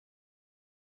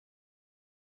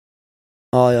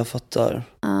 Ja, jag fattar.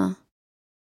 Ja.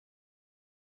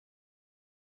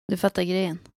 Du fattar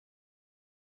grejen.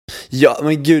 Ja,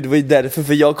 men gud, det var ju därför.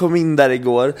 För jag kom in där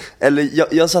igår. Eller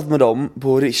jag satt med dem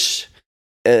på Rish.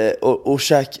 Och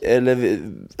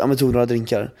tog några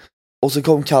drinkar. Och så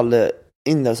kom Kalle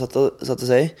in där och satte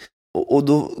sig. Och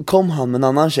då kom han med en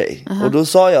annan tjej. Och då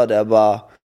sa jag det jag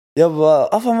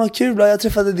bara, fan vad kul, jag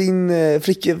träffade din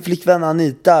flickvän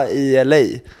Anita i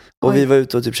LA. Och vi var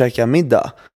ute och typ käkade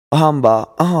middag. Och han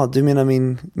bara, du menar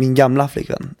min gamla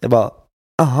flickvän? Jag bara,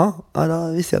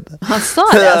 det visste jag inte. Han sa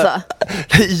det alltså?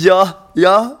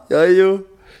 Ja, jo.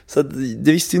 Så att,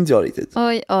 det visste inte jag riktigt.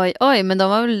 Oj, men det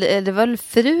var väl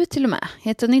fru till och med?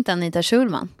 Heter hon inte Anita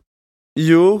Schulman?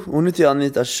 Jo, hon heter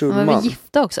Anita Schulman. De var väl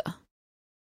gifta också?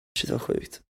 Shit, vad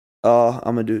sjukt.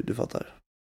 Ja, men du fattar.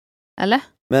 Eller?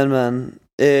 Men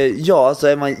ja, alltså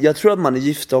jag tror att man är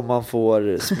gift om man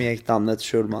får smeknamnet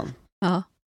Schulman. Ja.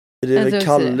 Det är väl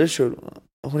Kalle Schulman.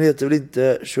 Hon heter väl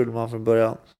inte Schulman från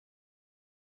början?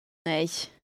 Nej,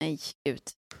 gud.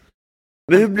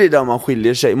 Men hur blir det om man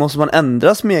skiljer sig? Måste man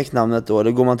ändra smeknamnet då?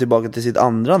 Eller går man tillbaka till sitt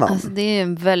andra namn? Alltså det är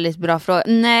en väldigt bra fråga.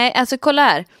 Nej, alltså kolla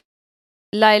här.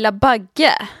 Laila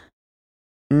Bagge.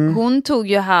 Hon tog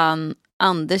ju han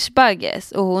Anders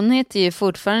Bagges. Och hon heter ju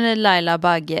fortfarande Laila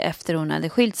Bagge efter hon hade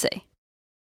skilt sig.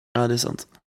 Ja, det är sant.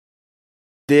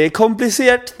 Det är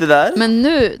komplicerat det där. Men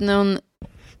nu när hon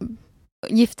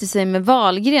gifte sig med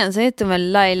Wahlgren så heter hon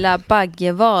väl Laila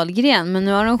Bagge Wahlgren. Men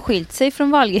nu har hon skilt sig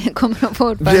från Wahlgren. Kommer hon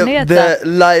fortfarande heta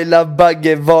Laila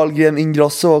Bagge Wahlgren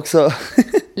Ingrosso också.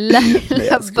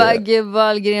 Laila Bagge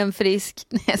Wahlgren Frisk.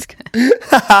 Nej, jag ska.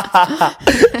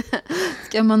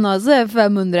 Ska man ha så här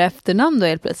 500 efternamn då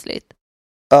helt plötsligt?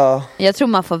 Ja. Jag tror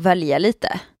man får välja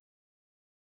lite.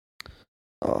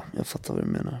 Ja, jag fattar vad du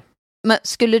menar. Men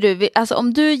skulle du, alltså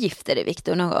om du gifter dig,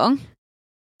 Viktor, någon gång?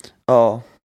 Ja.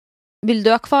 Vill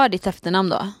du ha kvar ditt efternamn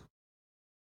då?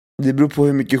 Det beror på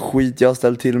hur mycket skit jag har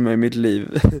ställt till mig i mitt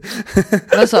liv.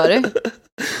 Vad sa du?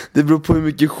 Det beror på hur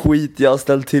mycket skit jag har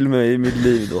ställt till mig i mitt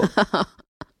liv då.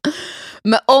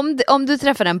 Men om du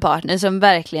träffar en partner som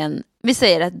verkligen, vi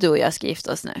säger att du och jag ska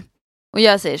gifta oss nu. Och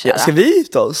jag säger så här. Ja, ska vi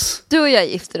gifta oss? Du och jag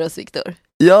gifter oss, Viktor.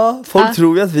 Ja, folk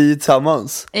tror ju att vi är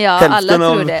tillsammans. Ja, hälften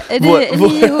alla tror det. Är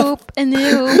ni ihop? Är ni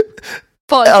ihop?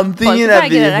 Folk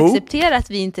vägrar acceptera att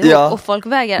vi inte är ihop. Och folk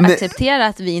vägrar acceptera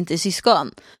att vi inte är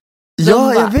syskon.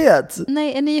 Ja, jag vet.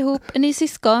 Nej, är ni ihop? Är ni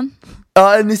syskon?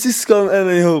 Ja, är ni syskon? Är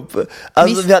ni ihop?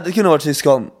 Alltså, vi hade kunnat vara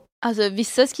syskon. Alltså,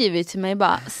 vissa skriver ju till mig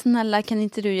bara, snälla kan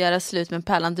inte du göra slut med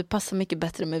Pärlan? Du passar mycket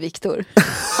bättre med Viktor.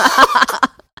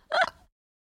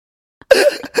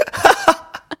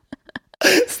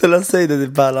 Snälla, säg det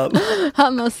till Pärlan.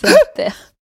 Han har sagt det.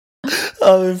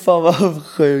 Ja, men fan vad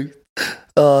sjukt.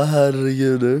 Ja,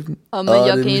 herregud. Ja, men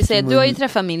jag kan ju säga, du har ju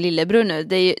träffat min lillebror nu.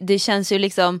 Det känns ju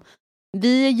liksom,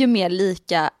 vi är ju mer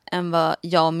lika än vad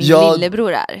jag och min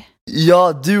lillebror är.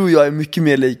 Ja, du och jag är mycket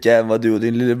mer lika än vad du och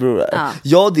din lillebror är. Ja.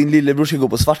 Jag och din lillebror ska gå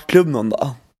på svartklubb någon dag.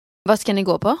 Vad ska ni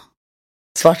gå på?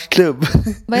 Svartklubb.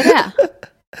 Vad är det?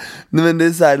 Nej, men det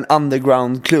är så här en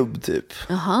underground-klubb typ.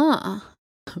 Jaha.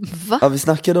 Va? Ja, vi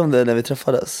snackade om det när vi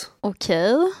träffades.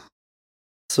 Okej.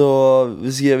 Så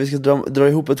vi ska dra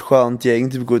ihop ett skönt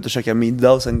gäng, typ gå ut och käka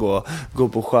middag och sen gå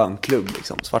på skön klubb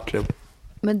liksom, svartklubb.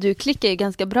 Men du klickar ju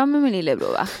ganska bra med min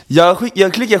lillebror, va?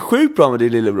 Jag klickar sjukt bra med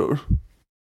din lillebror.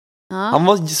 Ja. Han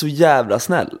var så jävla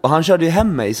snäll. Och han körde ju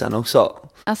hem mig sen också.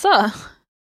 Alltså?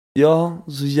 Ja,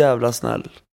 så jävla snäll.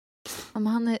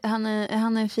 Han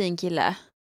är en fin kille.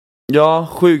 Ja,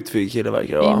 sjukt fin kille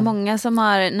verkar det vara. Det är många som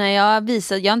har, när jag har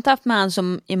visat, jag har inte haft med han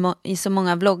i så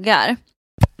många vloggar.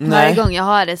 Nej. Varje gång jag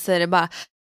har det så är det bara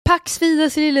Pax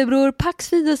Vidas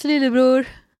lillebror.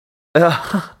 Ja.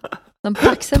 De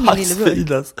paxar min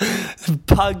lillebror.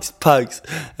 Pax.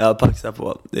 Ja, paxa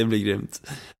på. Det blir grymt.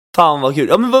 Fan vad kul.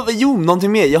 Ja, men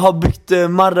någonting mer. Jag har byggt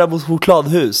Marabous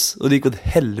chokladhus och det gick åt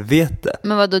helvete.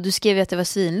 Men vadå, du skrev ju att det var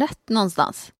svinlätt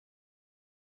någonstans.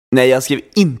 Nej, jag skrev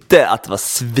inte att det var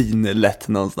svinlätt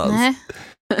någonstans. Nej.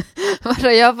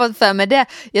 Vadå, jag har fått för mig det.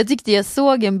 Jag tyckte jag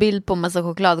såg en bild på massa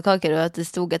chokladkakor och att det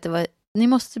stod att det var, ni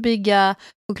måste bygga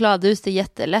chokladhus, det är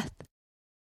jättelätt.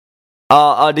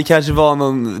 Ja, det kanske var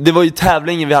någon, det var ju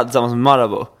tävlingen vi hade tillsammans med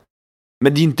Marabou.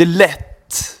 Men det är inte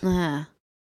lätt. Nej.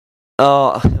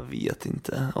 Ja, jag vet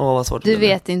inte. Vad svårt. Du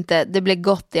vet inte, det blev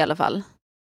gott i alla fall.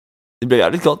 Det blev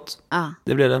jävligt gott. Ja.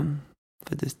 Det blev det,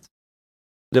 faktiskt.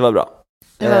 Det var bra.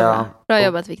 Det var bra. Bra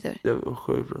jobbat, Viktor. Det var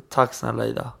sjukt bra. Tack snälla,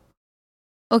 Ida.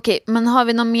 Okej, men har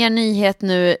vi någon mer nyhet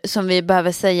nu som vi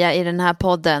behöver säga i den här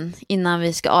podden innan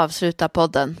vi ska avsluta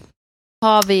podden?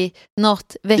 Har vi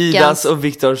något veckans... Idas och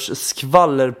Viktors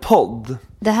skvallerpodd.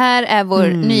 Det här är vår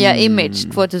nya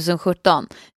image 2017.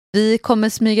 Vi kommer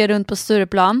smyga runt på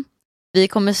Stureplan. Vi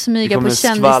kommer smyga på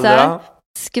kändisar.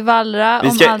 Skvallra om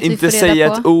allt vi får reda på. Vi ska inte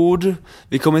säga ett ord.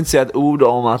 Vi kommer inte säga ett ord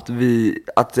om att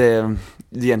det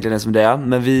egentligen är som det är.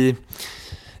 Men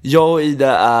jag och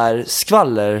Ida är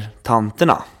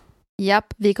skvallertanterna.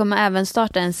 Japp, vi kommer även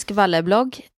starta en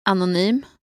skvallerblogg, anonym.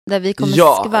 Där vi kommer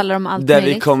skvallra om allt möjligt.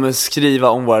 Där vi kommer skriva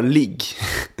om våra ligg.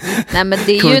 Nej, men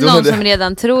det är ju någon som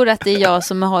redan tror att det är jag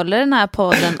som håller den här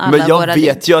podden. Men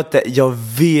jag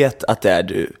vet att det är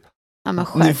du. Ja,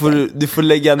 men du får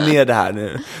lägga ner det här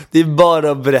nu. Det är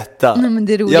bara att berätta. Nej, men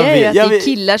det roliga är ju att det är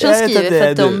killar som skriver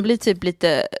för att de blir typ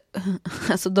lite...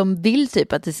 Alltså de vill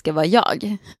typ att det ska vara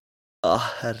jag.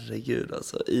 Herregud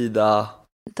alltså. Ida.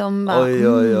 De bara,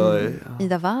 oj.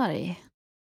 Ida Varg.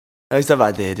 Jag visste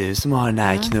bara, det är du som har den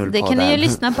här knullpodden. Det kan ni ju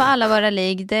lyssna på alla våra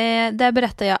ligg. Där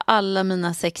berättar jag alla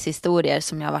mina sexhistorier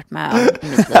som jag har varit med om i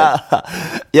mitt liv.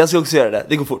 Jag ska också göra det.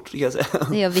 Det går fort, kan jag säga.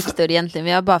 Det gör Viktor egentligen.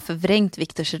 Vi har bara förvrängt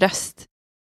Viktors röst.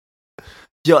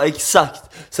 Ja,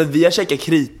 exakt. Så att vi har käkat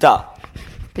krita.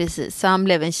 Precis, så han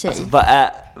blev en tjej. Alltså,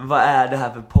 vad är det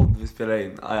här för podd vi spelar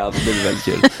in? Ja, det är väldigt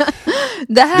kul.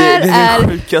 Det här är den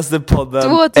sjukaste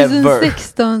podden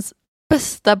 2016s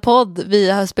bästa podd vi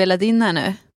har spelat in här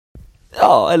nu.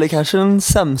 Ja, eller kanske den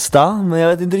sämsta, men jag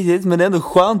vet inte riktigt. Men det är ändå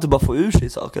skönt att bara få ur sig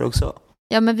saker också.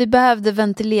 Ja, men vi behövde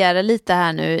ventilera lite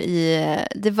här nu.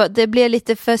 Det blev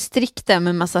lite för strikt där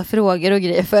med massa frågor och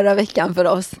grejer förra veckan för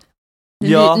oss.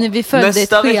 När vi följde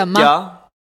ett schema.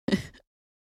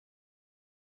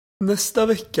 Nästa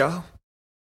vecka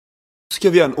ska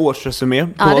vi göra en årsresumé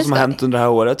på vad som har hänt under det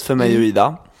här året för mig och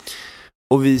Ida.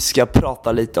 Och vi ska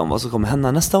prata lite om vad som kommer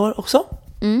hända nästa år också.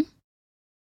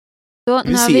 Så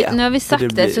nu har vi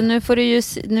sagt det, så nu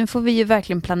får vi ju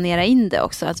verkligen planera in det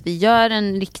också. Att vi gör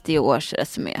en riktig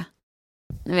årsresumé.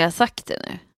 När vi har sagt det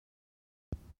nu.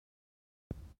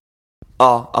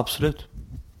 Ja, absolut.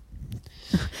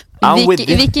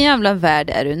 I vilken jävla värld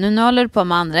är du? Nu håller du på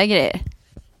med andra grejer.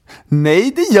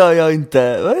 Nej, det gör jag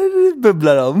inte. Vad är det du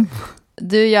bubblar om?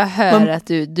 Jag hör att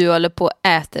du håller på och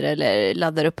äter eller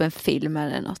laddar upp en film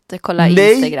eller något. Kolla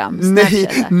Instagram,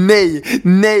 Snapchat.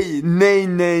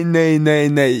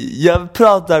 Nej. Jag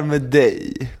pratar med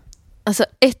dig. Alltså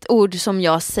ett ord som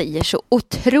jag säger så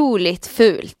otroligt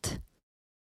fult.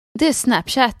 Det är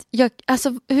Snapchat.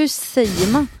 Alltså hur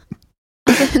säger man?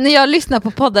 Alltså, när jag lyssnar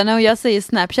på poddarna och jag säger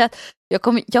Snapchat,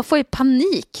 jag får ju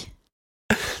panik.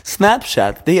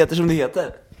 Snapchat, det heter som det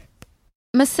heter.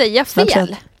 Men säger jag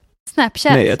fel?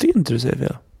 Snapchat. Nej, jag tycker inte du säger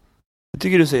fel. Jag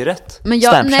tycker du säger rätt. Men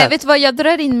vet du vad, jag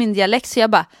drar in min dialekt så jag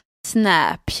bara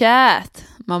Snapchat.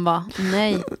 Man bara,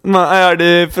 nej. Men är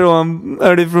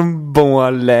det från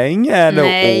Borlänge eller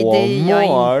Åmål? Nej, det är jag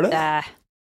inte.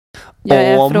 Jag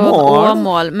är från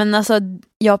Åmål, men alltså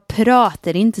jag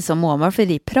pratar inte som Åmål, för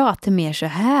de pratar mer så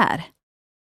här.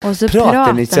 Och så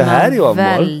pratar ni så här i Åmål?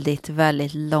 Väldigt,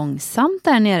 väldigt långsamt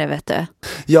där nere, vet du.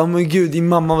 Ja, men gud, din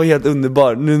mamma var helt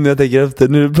underbar. Nu när jag tänker efter,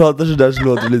 när du pratar så där så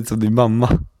låter det lite som din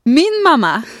mamma. Min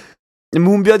mamma? Men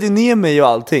hon bjöd ju ner mig och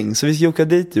allting, så vi ska åka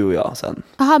dit, du och jag, sen.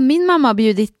 Jaha, min mamma har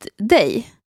bjudit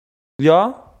dig?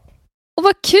 Ja. Och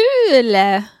vad kul!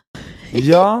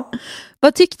 Ja.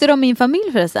 Vad tyckte du om min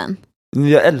familj förresten?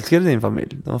 Jag älskade din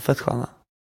familj, de var fett sköna.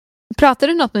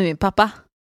 Pratade du något med min pappa?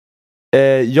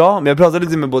 Ja, men jag pratade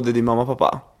lite med både din mamma och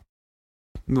pappa.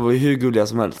 De var ju hur gulliga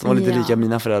som helst. De var lite lika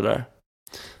mina föräldrar.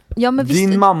 Ja, men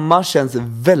din mamma känns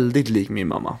väldigt lik min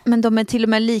mamma. Men de är till och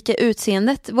med lika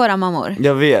utseendet, våra mammor.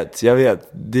 Jag vet.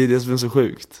 Det är det som är så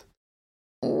sjukt.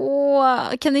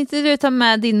 Kan inte du ta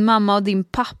med din mamma och din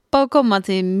pappa och komma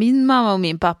till min mamma och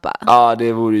min pappa? Ja,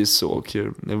 det vore ju så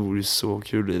kul. Det vore ju så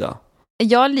kul, Ida.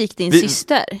 Jag lik din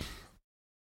syster.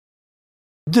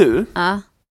 Du? Ja.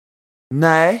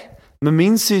 Nej, men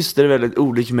min syster är väldigt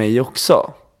olik mig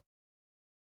också.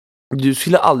 Du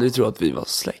skulle aldrig tro att vi var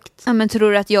släkt. Ja, men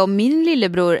tror du att jag och min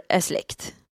lillebror är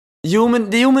släkt? Jo,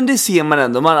 men det ser man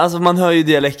ändå. Man hör ju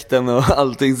dialekten och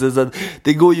allting, så att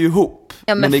det går ju ihop.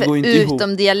 Ja, men det går inte ihop.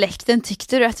 Utom dialekten,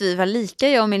 tyckte du att vi var lika,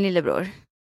 jag och min lillebror?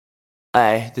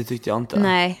 Nej, det tyckte jag inte.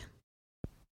 Nej.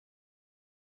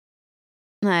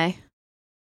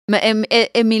 Men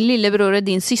är min lillebror och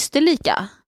din syster lika?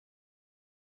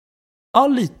 Ja,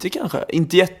 lite kanske.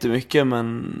 Inte jättemycket,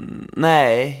 men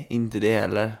nej, inte det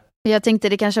heller. Jag tänkte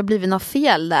det kanske har blivit något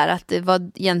fel där, att det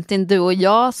var egentligen du och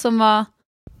jag som var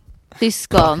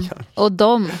syskon och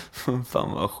dem. Fan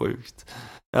vad sjukt.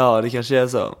 Ja, det kanske är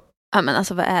så. Ja, men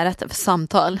alltså vad är detta för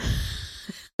samtal?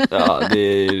 Ja, det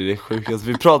är det sjukaste.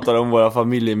 Vi pratar om våra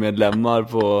familjemedlemmar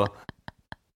på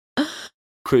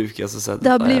sjukaste sätt. Det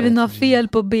har blivit något fel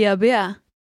på BB.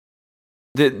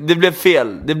 Det blev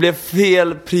fel. Det blev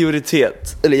fel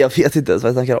prioritet. Eller jag vet inte ens vad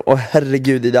jag snackar om. Åh,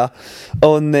 herregud, Ida.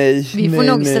 Nej. Vi får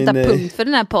nog sätta punkt för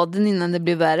den här podden innan det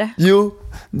blir värre. Jo,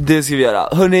 det ska vi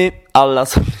göra. Hörrni, alla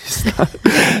som lyssnar.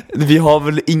 Vi har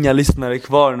väl inga lyssnare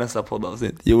kvar i nästa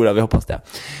poddavsnitt. Jo, vi hoppas det.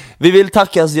 Vi vill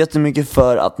tacka så jättemycket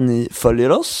för att ni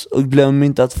följer oss. Och glöm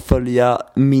inte att följa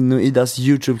min och Idas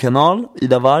YouTube-kanal,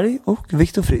 Ida Varg och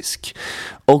Viktor Frisk.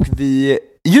 Och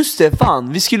just det,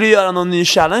 vi skulle göra någon ny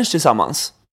challenge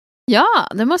tillsammans. Ja,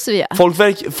 det måste vi göra.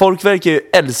 Folk verkar ju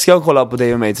älska att kolla på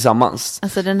dig och mig tillsammans.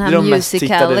 Alltså den här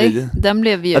Musical.ly, den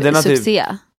blev ju succé.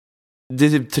 Det är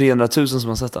typ 300 000 som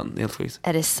har sett den, helt sjukt.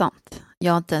 Är det sant?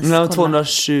 Jag har inte ens kollat.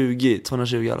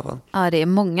 220 i alla fall. Ja, det är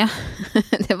många.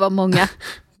 Det var många.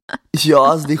 Ja,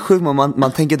 alltså det är sjukt,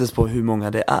 man tänker inte ens på hur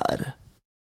många det är.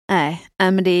 Nej,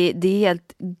 men det är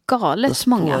helt galet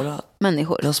många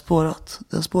människor. Det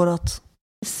har spårat.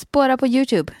 Spåra på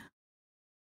YouTube.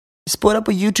 Spåra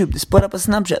på YouTube, spåra på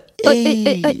Snapchat.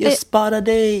 Jag sparar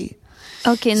dig.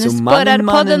 Okej, nu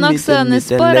spårar podden också. Nu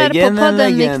spårar på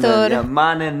podden, Viktor. Ja,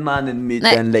 mannen,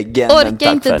 myten, legenden.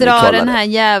 Orka inte dra den här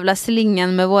jävla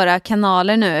slingan med våra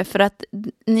kanaler nu. För att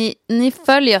ni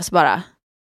följer oss bara.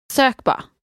 Sök bara.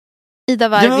 Ida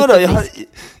Varg,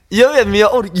 jag vet, men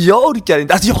jag orkar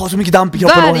inte. Alltså jag har så mycket damp i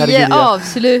kroppen. Varje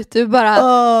avslut, du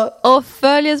bara och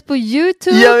följ oss på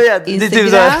YouTube,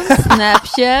 Instagram,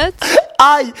 Snapchat.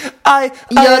 Aj.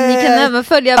 Ja, ni kan även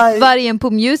följa Vargen på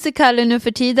Musical.ly nu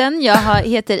för tiden. Jag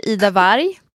heter Ida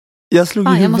Varg.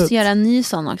 Jag måste göra en ny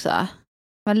sån också. Det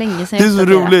var länge sedan. Det är så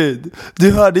roligt.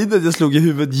 Du hörde inte att jag slog i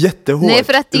huvudet jättehårt. Nej,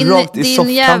 för att din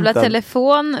jävla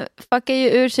telefon fuckar ju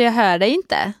ur, så jag hör dig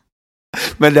inte.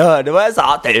 Men du hörde vad jag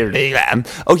sa till dig, vän.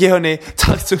 Okej hörni,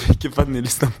 tack så mycket för att ni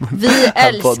lyssnade på Vi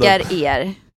älskar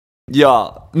er.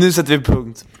 Ja, nu sätter vi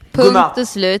punkt. Punkt och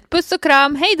slut. Puss och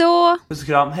kram, hej då. Puss och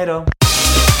kram, hej då.